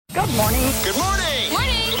Good morning. Good morning.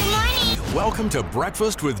 Morning. Good morning. Welcome to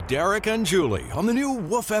Breakfast with Derek and Julie on the new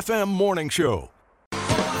Woof FM morning show.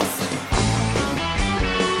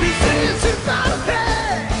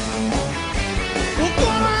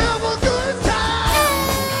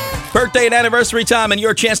 Birthday and anniversary time, and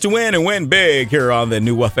your chance to win and win big here on the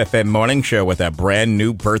new Woof FM morning show with a brand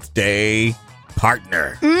new birthday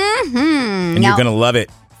partner. And you're going to love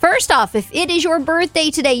it. First off, if it is your birthday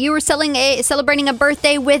today, you are celebrating a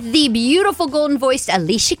birthday with the beautiful golden-voiced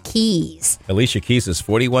Alicia Keys. Alicia Keys is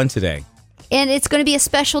 41 today. And it's going to be a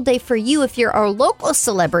special day for you if you're our local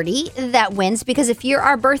celebrity that wins, because if you're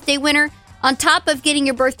our birthday winner, on top of getting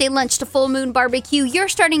your birthday lunch to Full Moon Barbecue, you're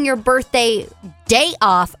starting your birthday day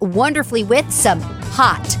off wonderfully with some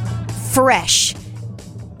hot, fresh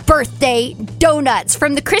birthday donuts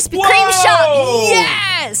from the Krispy Kreme shop.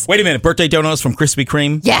 Yes! Wait a minute. Birthday donuts from Krispy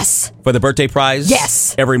Kreme? Yes. For the birthday prize?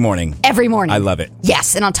 Yes. Every morning? Every morning. I love it.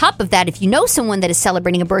 Yes. And on top of that, if you know someone that is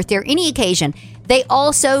celebrating a birthday or any occasion, they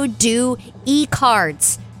also do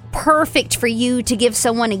e-cards. Perfect for you to give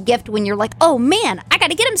someone a gift when you're like, oh man, I got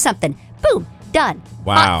to get them something. Boom. Done.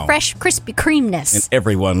 Wow. Hot, fresh Krispy Kremeness. And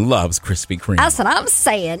everyone loves Krispy Kreme. That's what I'm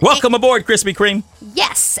saying. Welcome aboard, Krispy Kreme.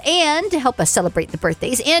 Yes, and to help us celebrate the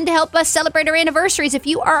birthdays and to help us celebrate our anniversaries, if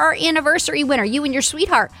you are our anniversary winner, you and your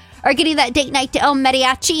sweetheart are getting that date night to El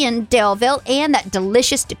Mariachi in Daleville and that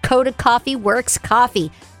delicious Dakota Coffee Works coffee.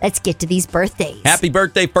 Let's get to these birthdays. Happy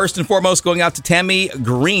birthday, first and foremost, going out to Tammy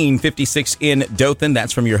Green, 56 in Dothan.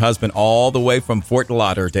 That's from your husband all the way from Fort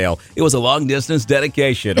Lauderdale. It was a long-distance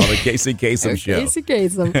dedication on the Casey Kasem show. Casey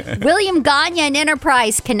Kasem. William Gagne in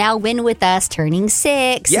Enterprise can now win with us, turning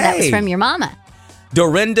 6. Yay. That was from your mama.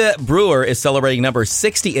 Dorinda Brewer is celebrating number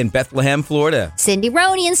 60 in Bethlehem, Florida. Cindy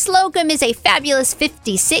Roney in Slocum is a fabulous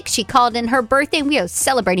 56. She called in her birthday, and we are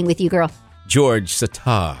celebrating with you, girl. George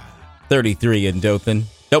Satar, 33 in Dothan.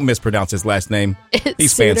 Don't mispronounce his last name.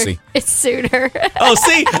 He's Suter. fancy. It's Suter. Oh,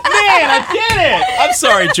 see? Man, I get it. I'm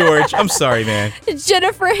sorry, George. I'm sorry, man.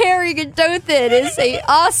 Jennifer Herring in Dothan is a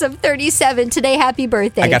awesome 37 today. Happy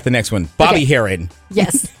birthday. I got the next one. Bobby Herring.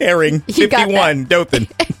 Yes. Herring, You got 51, Dothan.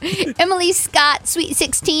 Emily Scott, Sweet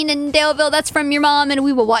 16 in Daleville. That's from your mom, and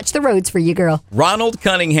we will watch the roads for you, girl. Ronald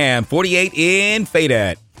Cunningham, 48 in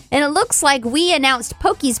Fayette. And it looks like we announced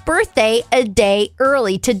Pokey's birthday a day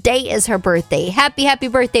early. Today is her birthday. Happy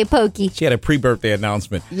birthday, Pokey. She had a pre-birthday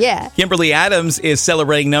announcement. Yeah. Kimberly Adams is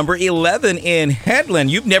celebrating number 11 in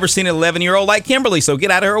Headland. You've never seen an 11-year-old like Kimberly, so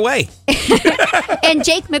get out of her way. And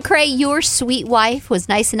Jake McCrae, your sweet wife, was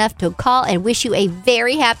nice enough to call and wish you a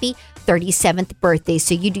very happy 37th birthday.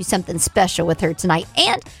 So you do something special with her tonight.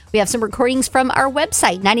 And we have some recordings from our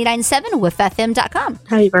website, 997woofm.com.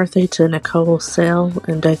 Happy birthday to Nicole Sell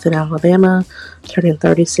in Dothan, Alabama, turning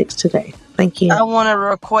 36 today. Thank you. I want to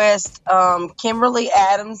request Kimberly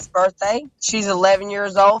Adams' birthday. She's 11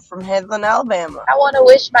 years old from Headland, Alabama. I want to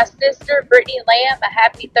wish my sister, Brittany Lamb, a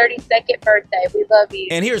happy 32nd birthday. We love you.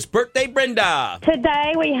 And here's Birthday Brenda.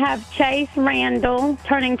 Today we have Chase Randall,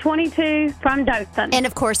 turning 22 from Dothan. And,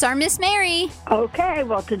 of course, our Miss Mary. Okay,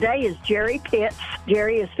 well, today is Jerry Pitts.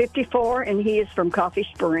 Jerry is 54, and he is from Coffee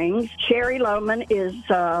Springs. Sherry Lohman is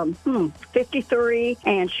 53,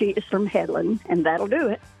 and she is from Headland, and that'll do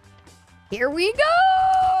it. Here we go.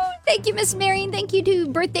 Thank you, Miss Mary, and thank you to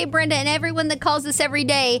Birthday Brenda and everyone that calls us every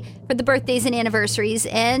day for the birthdays and anniversaries.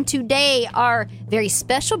 And today, our very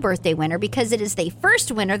special birthday winner, because it is the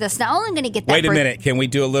first winner that's not only going to get that. Wait a minute. Can we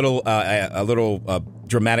do a little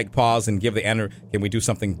dramatic pause and give the Can we do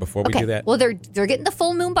something before we do that? Well, they're getting the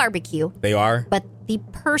Full Moon Barbecue. They are? But the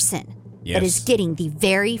person that is getting the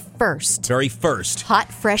very first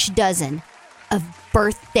hot, fresh dozen of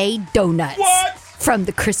birthday donuts from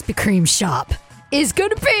the Krispy Kreme shop is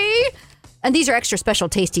going to be, and these are extra special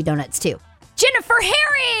tasty donuts too, Jennifer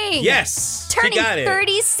Herring. Yes, turning she got it.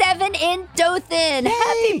 37 in Dothan. Yay.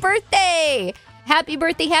 Happy birthday. Happy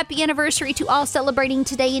birthday, happy anniversary to all celebrating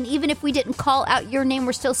today. And even if we didn't call out your name,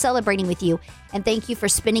 we're still celebrating with you. And thank you for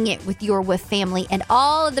spending it with your Woof family. And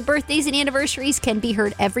all of the birthdays and anniversaries can be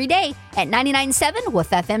heard every day at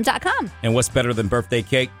 997woofm.com. And what's better than birthday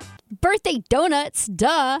cake? Birthday donuts,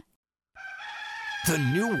 duh. The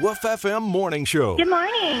new Woof FM morning show. Good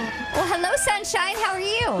morning. Well, hello, sunshine. How are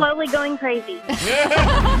you? Slowly going crazy.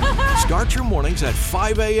 Start your mornings at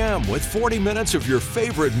 5 a.m. with 40 minutes of your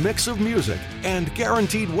favorite mix of music and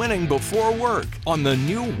guaranteed winning before work on the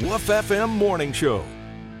new Woof FM morning show.